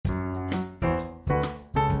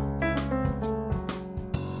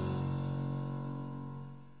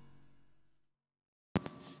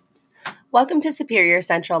Welcome to Superior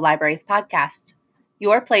Central Library's podcast,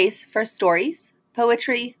 your place for stories,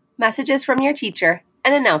 poetry, messages from your teacher,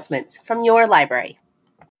 and announcements from your library.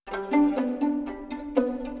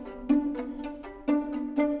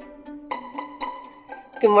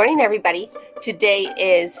 Good morning, everybody. Today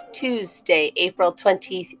is Tuesday, April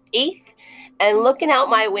 28th, and looking out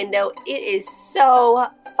my window, it is so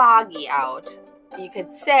foggy out. You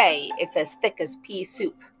could say it's as thick as pea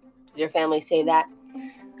soup. Does your family say that?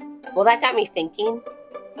 Well, that got me thinking.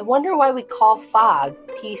 I wonder why we call fog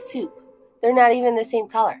pea soup. They're not even the same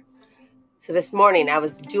color. So this morning I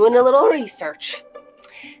was doing a little research,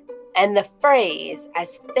 and the phrase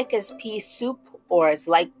as thick as pea soup, or it's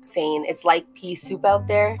like saying it's like pea soup out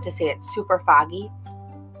there to say it's super foggy,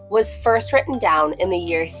 was first written down in the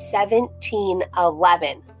year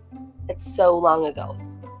 1711. It's so long ago,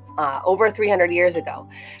 over 300 years ago,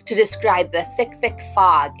 to describe the thick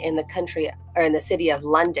fog in the country or in the city of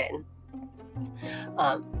London.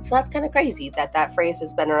 So that's kind of crazy that phrase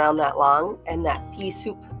has been around that long and that pea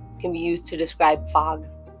soup can be used to describe fog.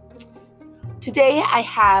 Today I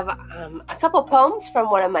have a couple poems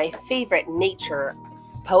from one of my favorite nature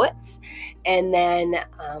poets, and then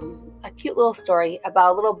a cute little story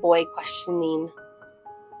about a little boy questioning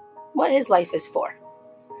what his life is for.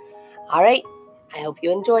 All right, I hope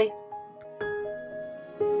you enjoy.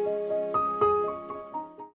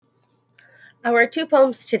 Our two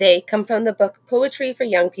poems today come from the book Poetry for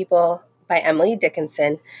Young People by Emily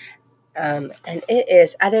Dickinson, and it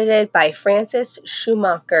is edited by Frances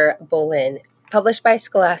Schumacher Bolin, published by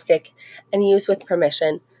Scholastic, and used with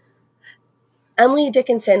permission. Emily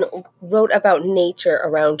Dickinson wrote about nature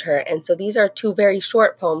around her, and so these are two very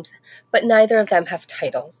short poems, but neither of them have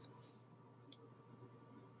titles.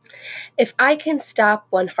 If I can stop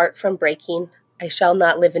one heart from breaking, I shall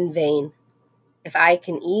not live in vain. If I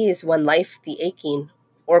can ease one life the aching,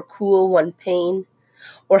 or cool one pain,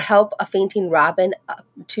 or help a fainting robin up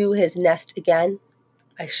to his nest again,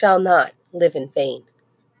 I shall not live in vain.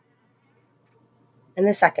 And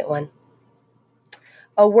the second one.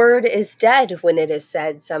 A word is dead when it is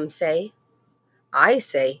said, some say. I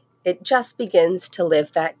say it just begins to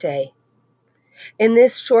live that day. In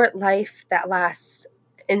this short life that lasts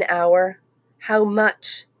an hour, how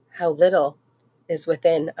much, how little is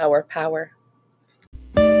within our power.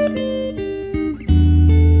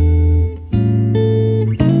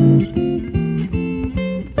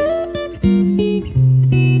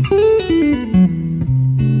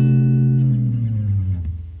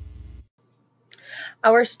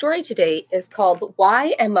 Our story today is called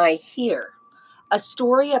Why Am I Here? A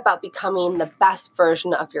story about becoming the best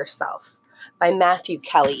version of yourself by Matthew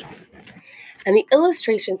Kelly. And the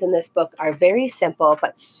illustrations in this book are very simple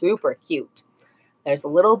but super cute. There's a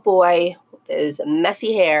little boy with his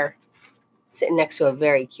messy hair sitting next to a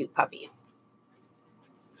very cute puppy.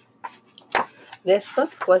 This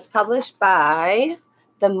book was published by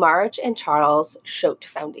the Marge and Charles Choate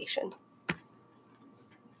Foundation.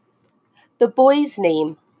 The boy's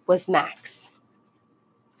name was Max.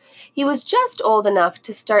 He was just old enough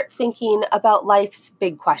to start thinking about life's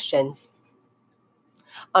big questions.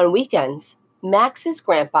 On weekends, Max's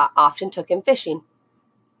grandpa often took him fishing.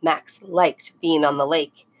 Max liked being on the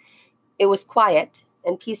lake. It was quiet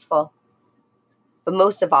and peaceful. But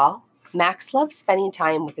most of all, Max loved spending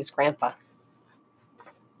time with his grandpa.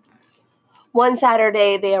 One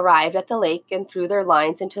Saturday, they arrived at the lake and threw their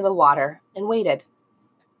lines into the water and waited.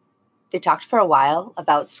 They talked for a while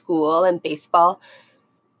about school and baseball,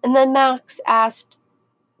 and then Max asked,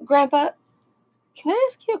 "Grandpa, can I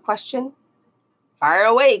ask you a question?" "Fire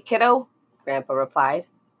away, kiddo," Grandpa replied.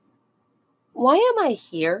 "Why am I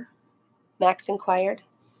here?" Max inquired.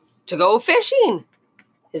 "To go fishing,"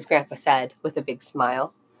 his grandpa said with a big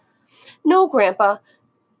smile. "No, Grandpa,"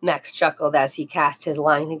 Max chuckled as he cast his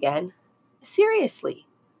line again. "Seriously,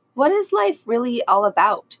 what is life really all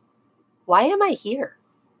about? Why am I here?"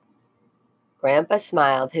 Grandpa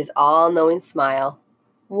smiled his all-knowing smile.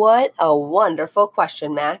 "What a wonderful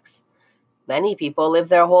question, Max. Many people live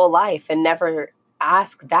their whole life and never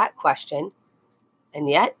ask that question, and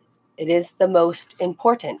yet it is the most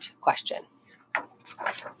important question."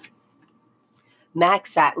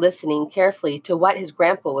 Max sat listening carefully to what his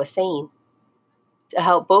grandpa was saying. "To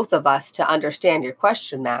help both of us to understand your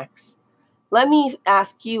question, Max, let me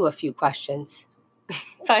ask you a few questions."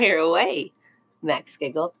 "Fire away," Max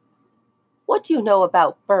giggled. "What do you know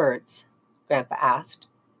about birds?" Grandpa asked.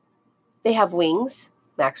 "They have wings,"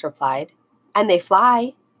 Max replied, "and they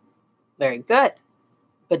fly." "Very good.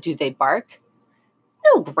 But do they bark?"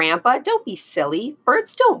 "No, Grandpa, don't be silly.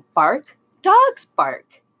 Birds don't bark. Dogs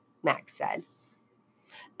bark," Max said.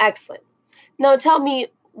 "Excellent. Now tell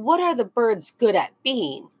me, What are the birds good at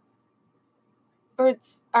being?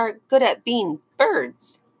 Birds are good at being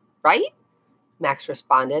birds, right? Max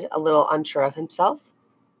responded, a little unsure of himself.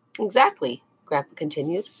 Exactly, Grandpa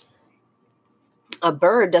continued. A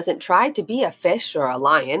bird doesn't try to be a fish or a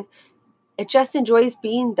lion. It just enjoys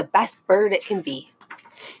being the best bird it can be.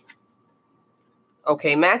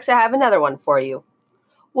 Okay, Max, I have another one for you.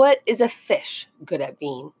 What is a fish good at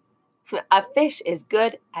being? A fish is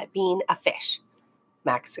good at being a fish,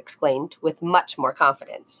 Max exclaimed with much more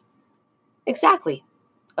confidence. Exactly.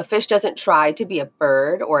 A fish doesn't try to be a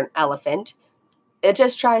bird or an elephant. It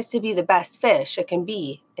just tries to be the best fish it can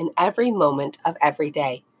be in every moment of every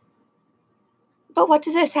day. But what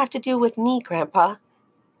does this have to do with me, Grandpa?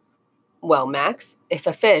 Well, Max, if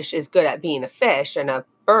a fish is good at being a fish and a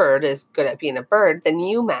bird is good at being a bird, then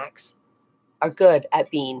you, Max, are good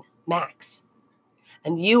at being Max.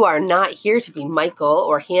 And you are not here to be Michael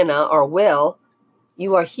or Hannah or Will.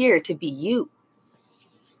 You are here to be you.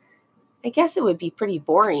 I guess it would be pretty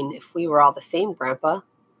boring if we were all the same, Grandpa.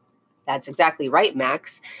 That's exactly right,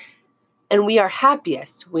 Max. And we are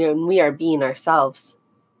happiest when we are being ourselves.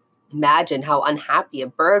 Imagine how unhappy a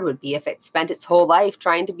bird would be if it spent its whole life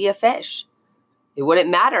trying to be a fish. It wouldn't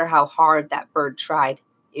matter how hard that bird tried.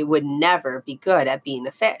 It would never be good at being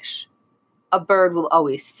a fish. A bird will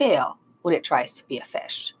always fail when it tries to be a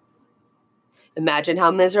fish. Imagine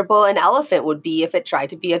how miserable an elephant would be if it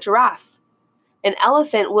tried to be a giraffe. An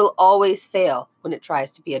elephant will always fail when it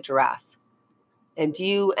tries to be a giraffe. And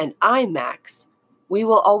you and I, Max, we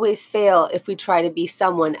will always fail if we try to be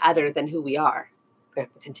someone other than who we are,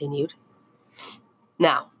 Grandpa continued.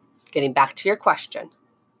 Now, getting back to your question,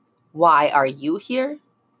 why are you here?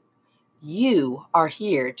 You are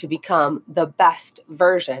here to become the best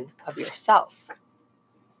version of yourself.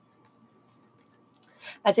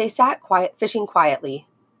 As they sat fishing quietly,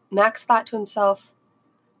 Max thought to himself,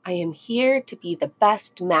 I am here to be the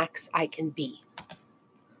best Max I can be.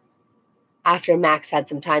 After Max had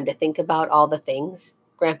some time to think about all the things,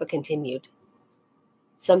 Grandpa continued.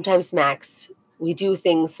 Sometimes, Max, we do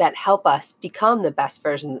things that help us become the best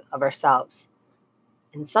version of ourselves.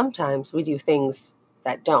 And sometimes we do things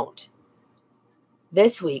that don't.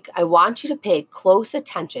 This week, I want you to pay close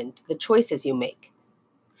attention to the choices you make.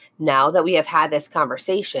 Now that we have had this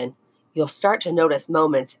conversation, you'll start to notice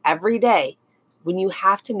moments every day when you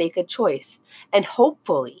have to make a choice, and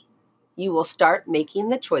hopefully, you will start making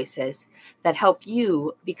the choices that help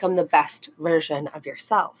you become the best version of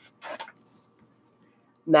yourself.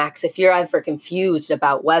 Max, if you're ever confused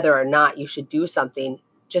about whether or not you should do something,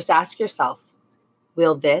 just ask yourself,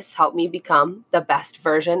 will this help me become the best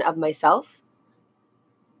version of myself?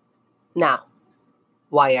 Now,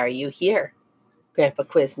 why are you here? Grandpa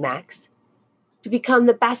quizzed Max. To become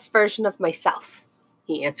the best version of myself,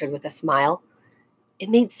 he answered with a smile. It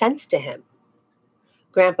made sense to him.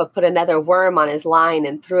 Grandpa put another worm on his line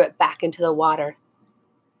and threw it back into the water.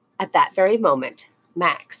 At that very moment,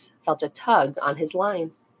 Max felt a tug on his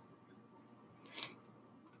line.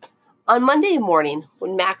 On Monday morning,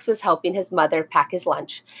 when Max was helping his mother pack his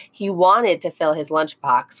lunch, he wanted to fill his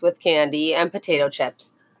lunchbox with candy and potato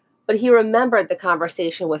chips, but he remembered the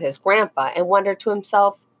conversation with his grandpa and wondered to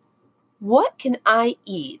himself, what can I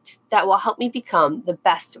eat that will help me become the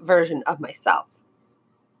best version of myself?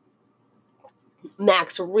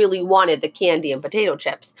 Max really wanted the candy and potato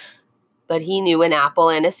chips, but he knew an apple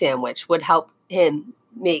and a sandwich would help him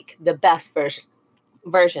make the best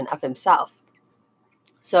version of himself.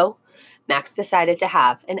 So, Max decided to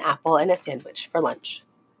have an apple and a sandwich for lunch.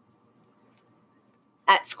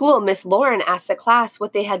 At school, Miss Lauren asked the class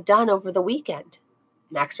what they had done over the weekend.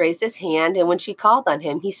 Max raised his hand, and when she called on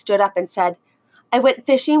him, he stood up and said, I went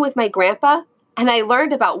fishing with my grandpa, and I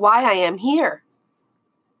learned about why I am here.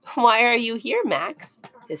 Why are you here, Max?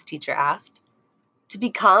 His teacher asked. To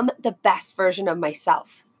become the best version of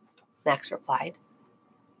myself, Max replied.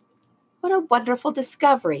 What a wonderful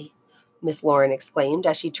discovery, Miss Lauren exclaimed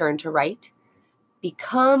as she turned to write.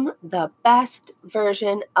 Become the best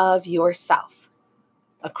version of yourself,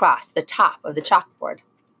 across the top of the chalkboard.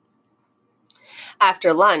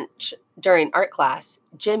 After lunch, during art class,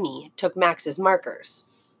 Jimmy took Max's markers.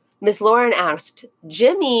 Miss Lauren asked,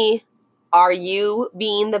 Jimmy, are you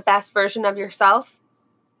being the best version of yourself?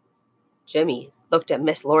 Jimmy looked at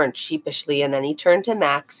Miss Lauren sheepishly, and then he turned to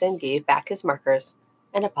Max and gave back his markers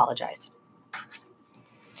and apologized.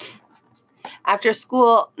 After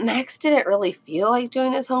school, Max didn't really feel like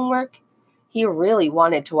doing his homework. He really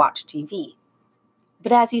wanted to watch TV.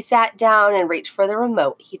 But as he sat down and reached for the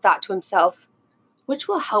remote, he thought to himself, which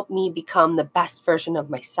will help me become the best version of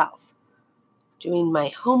myself? Doing my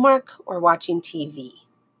homework or watching TV?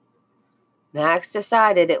 Max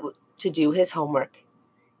decided to do his homework.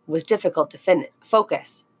 It was difficult to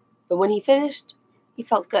focus, but when he finished, he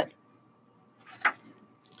felt good.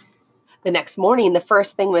 The next morning, the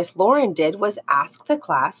first thing Miss Lauren did was ask the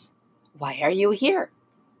class, "Why are you here?"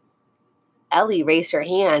 Ellie raised her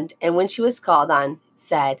hand, and when she was called on,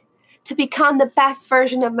 said, "To become the best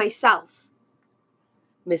version of myself."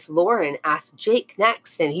 Miss Lauren asked Jake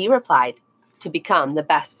next, and he replied, "To become the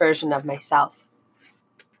best version of myself."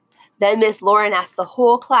 Then Miss Lauren asked the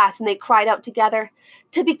whole class, and they cried out together,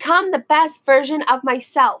 "To become the best version of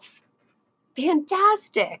myself."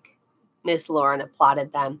 "Fantastic!" Miss Lauren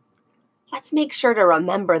applauded them. "Let's make sure to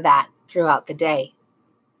remember that throughout the day."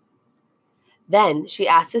 Then she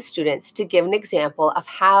asked the students to give an example of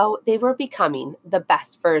how they were becoming the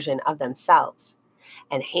best version of themselves,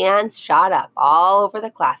 and hands shot up all over the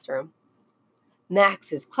classroom.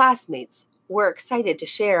 Max's classmates were excited to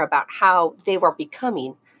share about how they were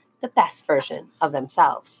becoming the best version of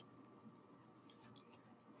themselves.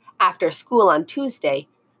 After school on Tuesday,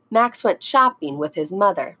 Max went shopping with his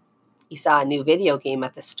mother. He saw a new video game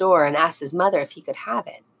at the store and asked his mother if he could have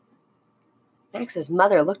it. Max's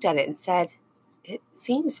mother looked at it and said, "It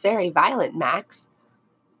seems very violent, Max.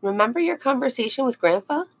 Remember your conversation with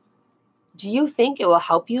Grandpa? Do you think it will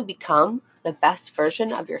help you become the best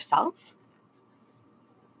version of yourself?"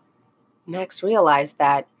 Max realized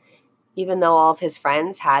that even though all of his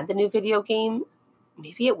friends had the new video game,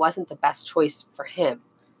 maybe it wasn't the best choice for him.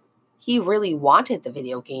 He really wanted the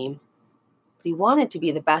video game, but he wanted to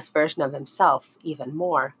be the best version of himself even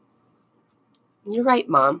more. "You're right,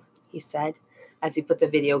 Mom," he said, as he put the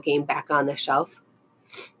video game back on the shelf.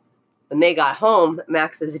 When they got home,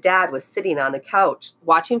 Max's dad was sitting on the couch,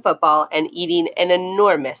 watching football and eating an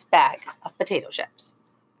enormous bag of potato chips.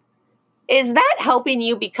 "Is that helping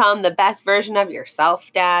you become the best version of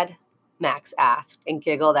yourself, Dad?" Max asked and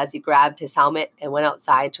giggled as he grabbed his helmet and went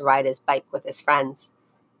outside to ride his bike with his friends.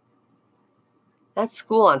 At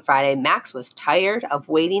school on Friday, Max was tired of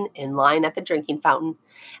waiting in line at the drinking fountain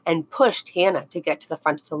and pushed Hannah to get to the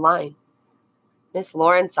front of the line. Miss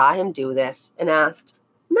Lauren saw him do this and asked,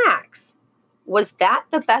 "Max, was that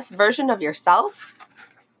the best version of yourself?"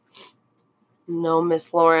 "No,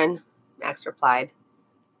 Miss Lauren," Max replied.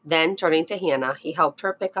 Then, turning to Hannah, he helped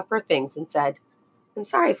her pick up her things and said, "I'm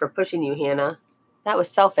sorry for pushing you, Hannah. That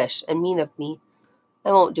was selfish and mean of me.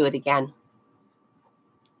 I won't do it again."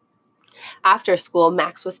 After school,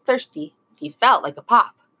 Max was thirsty. He felt like a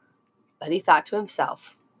pop. But he thought to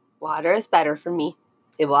himself, "Water is better for me.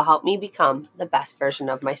 It will help me become the best version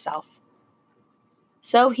of myself."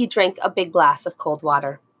 So he drank a big glass of cold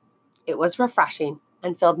water. It was refreshing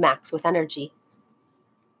and filled Max with energy.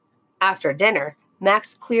 After dinner,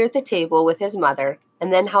 Max cleared the table with his mother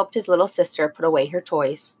and then helped his little sister put away her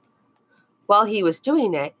toys. While he was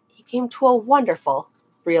doing it, he came to a wonderful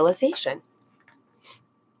realization.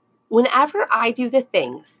 Whenever I do the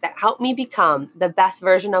things that help me become the best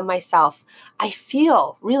version of myself, I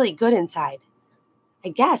feel really good inside. I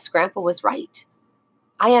guess Grandpa was right.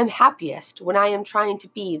 I am happiest when I am trying to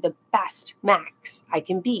be the best Max I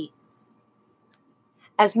can be.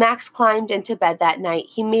 As Max climbed into bed that night,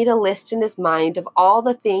 he made a list in his mind of all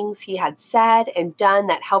the things he had said and done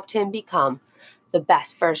that helped him become the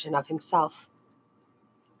best version of himself.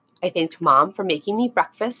 I thanked Mom for making me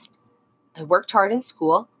breakfast. I worked hard in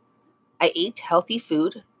school. I ate healthy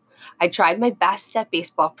food. I tried my best at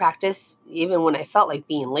baseball practice, even when I felt like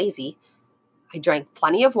being lazy. I drank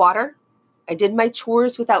plenty of water. I did my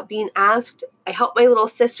chores without being asked. I helped my little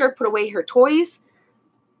sister put away her toys.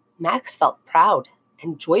 Max felt proud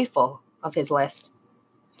and joyful of his list.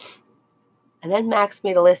 And then Max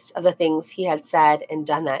made a list of the things he had said and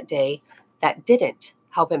done that day that didn't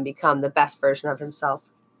help him become the best version of himself.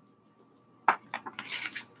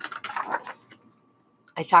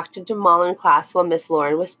 I talked to Jamal in class while Miss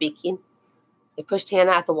Lauren was speaking. I pushed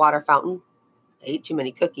Hannah at the water fountain. I ate too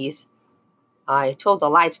many cookies. I told a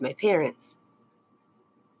lie to my parents.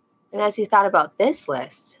 And as he thought about this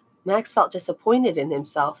list, Max felt disappointed in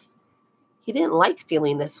himself. He didn't like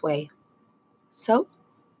feeling this way. So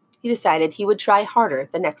he decided he would try harder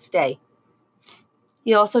the next day.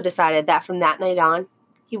 He also decided that from that night on,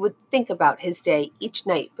 he would think about his day each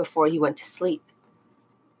night before he went to sleep.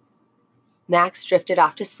 Max drifted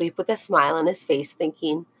off to sleep with a smile on his face,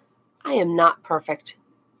 thinking, "I am not perfect,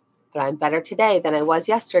 but I'm better today than I was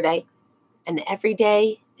yesterday. And every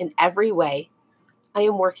day, in every way, I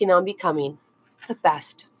am working on becoming the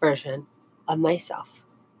best version of myself."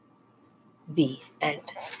 The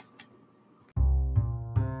end.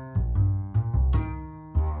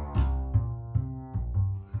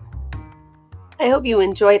 I hope you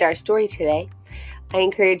enjoyed our story today. I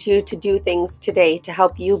encourage you to do things today to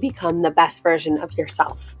help you become the best version of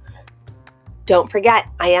yourself. Don't forget,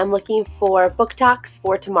 I am looking for book talks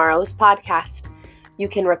for tomorrow's podcast. You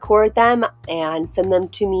can record them and send them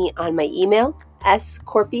to me on my email,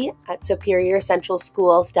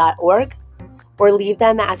 scorpy@superiorcentralschools.org, or leave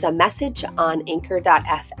them as a message on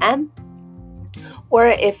anchor.fm. Or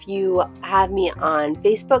if you have me on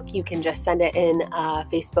Facebook, you can just send it in a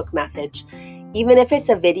Facebook message. Even if it's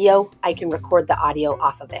a video, I can record the audio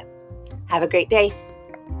off of it. Have a great day.